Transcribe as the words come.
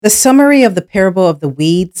The summary of the parable of the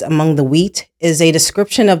weeds among the wheat is a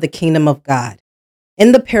description of the kingdom of God.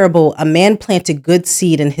 In the parable, a man planted good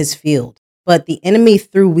seed in his field, but the enemy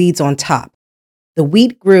threw weeds on top. The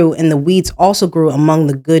wheat grew, and the weeds also grew among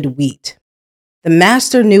the good wheat. The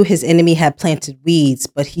master knew his enemy had planted weeds,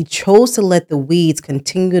 but he chose to let the weeds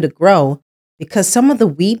continue to grow because some of the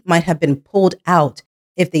wheat might have been pulled out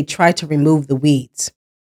if they tried to remove the weeds.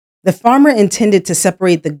 The farmer intended to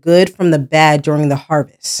separate the good from the bad during the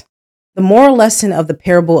harvest. The moral lesson of the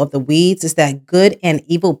parable of the weeds is that good and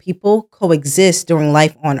evil people coexist during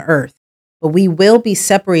life on earth, but we will be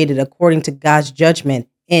separated according to God's judgment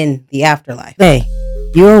in the afterlife. Hey,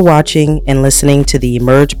 you are watching and listening to the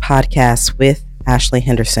Emerge podcast with Ashley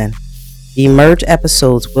Henderson. The Emerge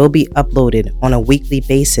episodes will be uploaded on a weekly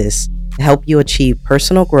basis to help you achieve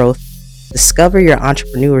personal growth, discover your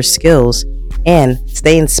entrepreneur skills, and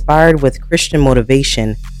stay inspired with Christian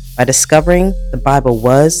motivation by discovering the Bible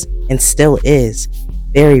was and still is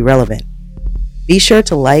very relevant. Be sure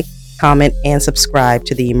to like, comment, and subscribe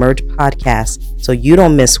to the Emerge podcast so you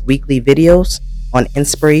don't miss weekly videos on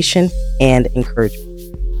inspiration and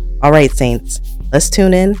encouragement. All right, Saints, let's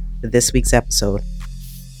tune in to this week's episode.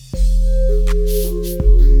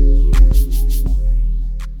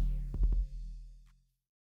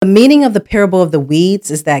 The meaning of the parable of the weeds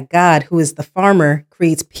is that God, who is the farmer,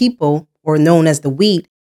 creates people, or known as the wheat,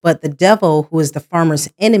 but the devil, who is the farmer's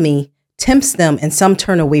enemy, tempts them and some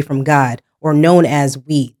turn away from God, or known as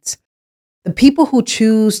weeds. The people who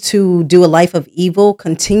choose to do a life of evil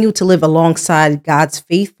continue to live alongside God's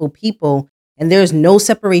faithful people, and there is no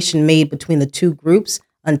separation made between the two groups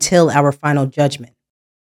until our final judgment.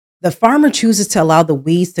 The farmer chooses to allow the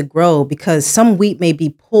weeds to grow because some wheat may be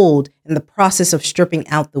pulled in the process of stripping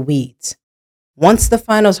out the weeds. Once the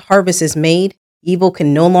final harvest is made, evil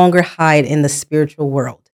can no longer hide in the spiritual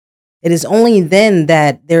world. It is only then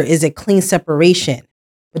that there is a clean separation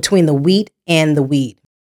between the wheat and the weed,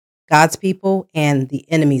 God's people and the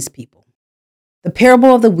enemy's people. The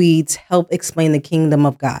parable of the weeds help explain the kingdom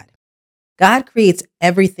of God. God creates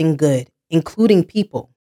everything good, including people.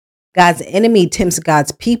 God's enemy tempts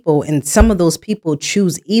God's people, and some of those people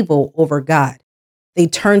choose evil over God. They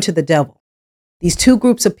turn to the devil. These two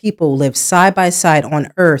groups of people live side by side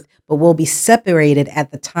on earth, but will be separated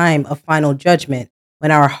at the time of final judgment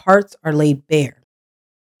when our hearts are laid bare.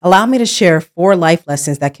 Allow me to share 4 life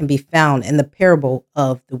lessons that can be found in the parable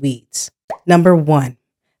of the weeds. Number 1,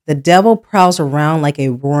 the devil prowls around like a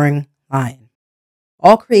roaring lion.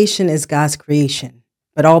 All creation is God's creation,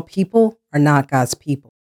 but all people are not God's people.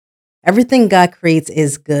 Everything God creates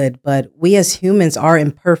is good, but we as humans are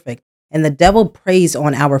imperfect, and the devil preys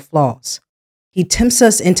on our flaws. He tempts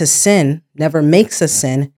us into sin, never makes us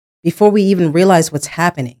sin, before we even realize what's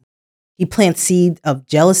happening. He plants seeds of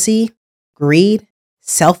jealousy, greed,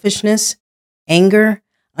 selfishness, anger,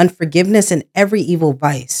 unforgiveness, and every evil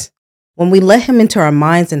vice. When we let him into our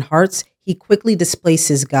minds and hearts, he quickly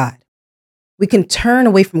displaces God. We can turn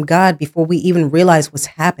away from God before we even realize what's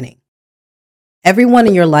happening. Everyone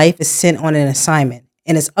in your life is sent on an assignment,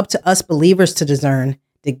 and it's up to us believers to discern,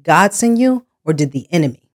 did God send you or did the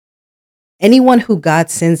enemy? Anyone who God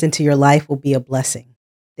sends into your life will be a blessing.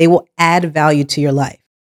 They will add value to your life.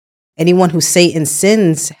 Anyone who Satan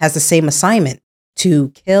sends has the same assignment, to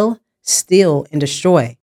kill, steal, and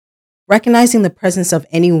destroy. Recognizing the presence of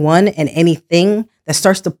anyone and anything that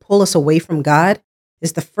starts to pull us away from God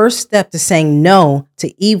is the first step to saying no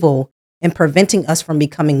to evil and preventing us from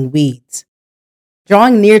becoming weeds.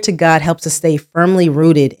 Drawing near to God helps us stay firmly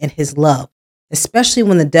rooted in his love, especially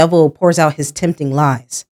when the devil pours out his tempting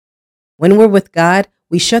lies. When we're with God,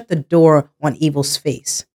 we shut the door on evil's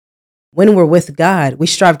face. When we're with God, we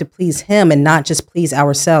strive to please him and not just please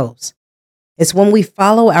ourselves. It's when we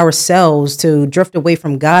follow ourselves to drift away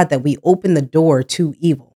from God that we open the door to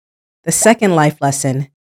evil. The second life lesson,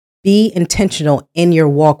 be intentional in your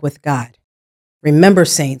walk with God. Remember,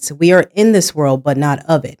 saints, we are in this world, but not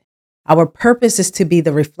of it. Our purpose is to be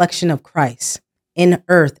the reflection of Christ in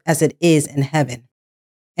earth as it is in heaven.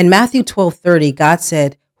 In Matthew 12:30, God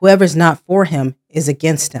said, whoever is not for him is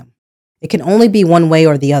against him. It can only be one way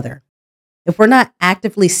or the other. If we're not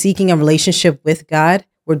actively seeking a relationship with God,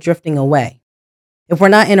 we're drifting away. If we're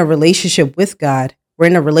not in a relationship with God, we're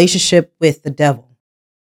in a relationship with the devil.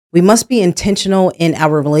 We must be intentional in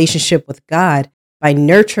our relationship with God by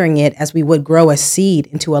nurturing it as we would grow a seed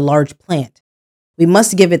into a large plant. We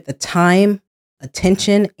must give it the time,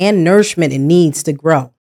 attention, and nourishment it needs to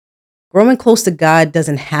grow. Growing close to God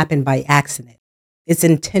doesn't happen by accident. It's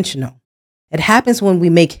intentional. It happens when we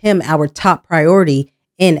make him our top priority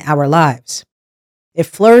in our lives. It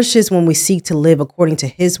flourishes when we seek to live according to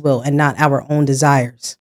his will and not our own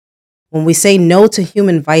desires. When we say no to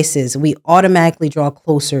human vices, we automatically draw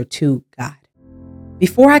closer to God.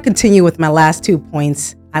 Before I continue with my last 2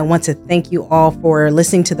 points, I want to thank you all for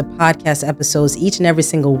listening to the podcast episodes each and every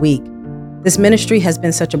single week. This ministry has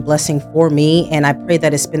been such a blessing for me, and I pray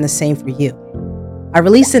that it's been the same for you. I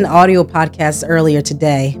released an audio podcast earlier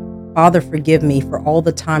today. Father, forgive me for all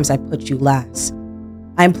the times I put you last.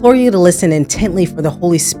 I implore you to listen intently for the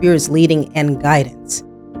Holy Spirit's leading and guidance.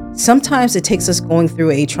 Sometimes it takes us going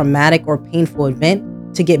through a traumatic or painful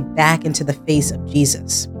event to get back into the face of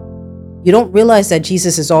Jesus. You don't realize that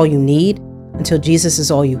Jesus is all you need until Jesus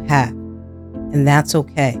is all you have. And that's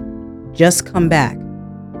okay. Just come back.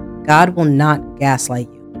 God will not gaslight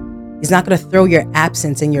you. He's not going to throw your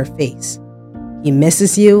absence in your face. He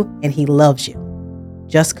misses you and he loves you.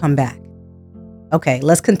 Just come back. Okay,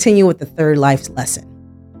 let's continue with the third life lesson.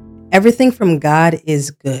 Everything from God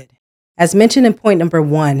is good. As mentioned in point number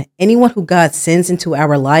 1, anyone who God sends into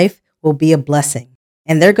our life will be a blessing,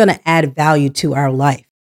 and they're going to add value to our life.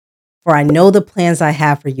 For I know the plans I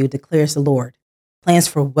have for you, declares the Lord, plans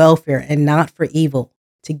for welfare and not for evil,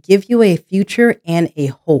 to give you a future and a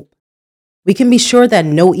hope. We can be sure that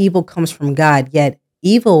no evil comes from God, yet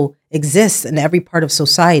evil exists in every part of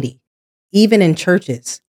society, even in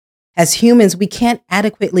churches. As humans, we can't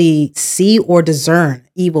adequately see or discern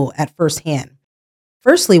evil at first hand.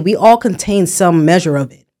 Firstly, we all contain some measure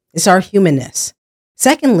of it. It's our humanness.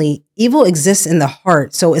 Secondly, evil exists in the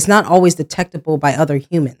heart, so it's not always detectable by other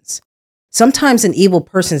humans. Sometimes an evil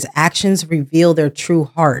person's actions reveal their true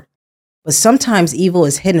heart, but sometimes evil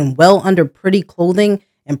is hidden well under pretty clothing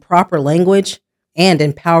and proper language and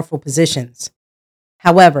in powerful positions.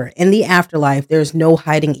 However, in the afterlife, there is no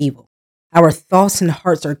hiding evil. Our thoughts and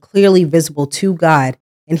hearts are clearly visible to God,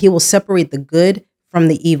 and He will separate the good from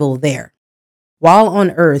the evil there. While on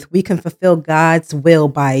earth, we can fulfill God's will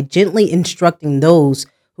by gently instructing those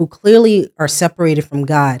who clearly are separated from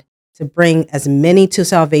God to bring as many to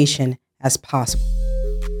salvation as possible.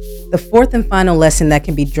 The fourth and final lesson that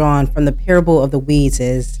can be drawn from the parable of the weeds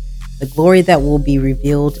is the glory that will be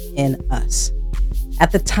revealed in us.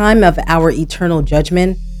 At the time of our eternal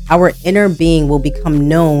judgment, our inner being will become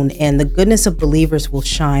known and the goodness of believers will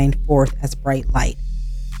shine forth as bright light.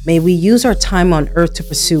 May we use our time on earth to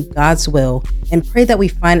pursue God's will and pray that we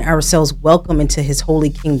find ourselves welcome into His holy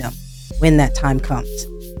kingdom when that time comes.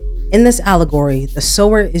 In this allegory, the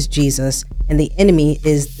sower is Jesus and the enemy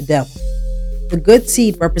is the devil. The good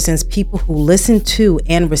seed represents people who listen to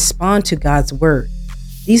and respond to God's word.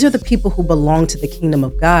 These are the people who belong to the kingdom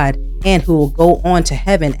of God and who will go on to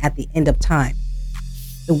heaven at the end of time.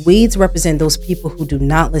 The weeds represent those people who do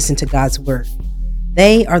not listen to God's word.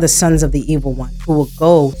 They are the sons of the evil one who will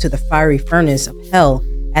go to the fiery furnace of hell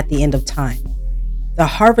at the end of time. The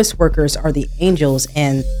harvest workers are the angels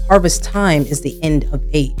and harvest time is the end of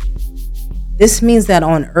age. This means that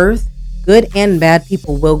on earth, good and bad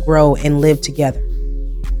people will grow and live together.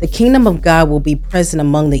 The kingdom of God will be present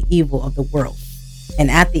among the evil of the world. And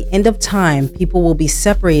at the end of time, people will be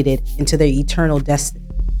separated into their eternal destiny.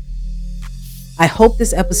 I hope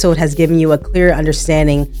this episode has given you a clear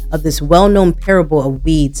understanding of this well-known parable of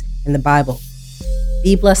weeds in the Bible.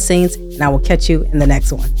 Be blessed, saints, and I will catch you in the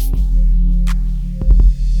next one.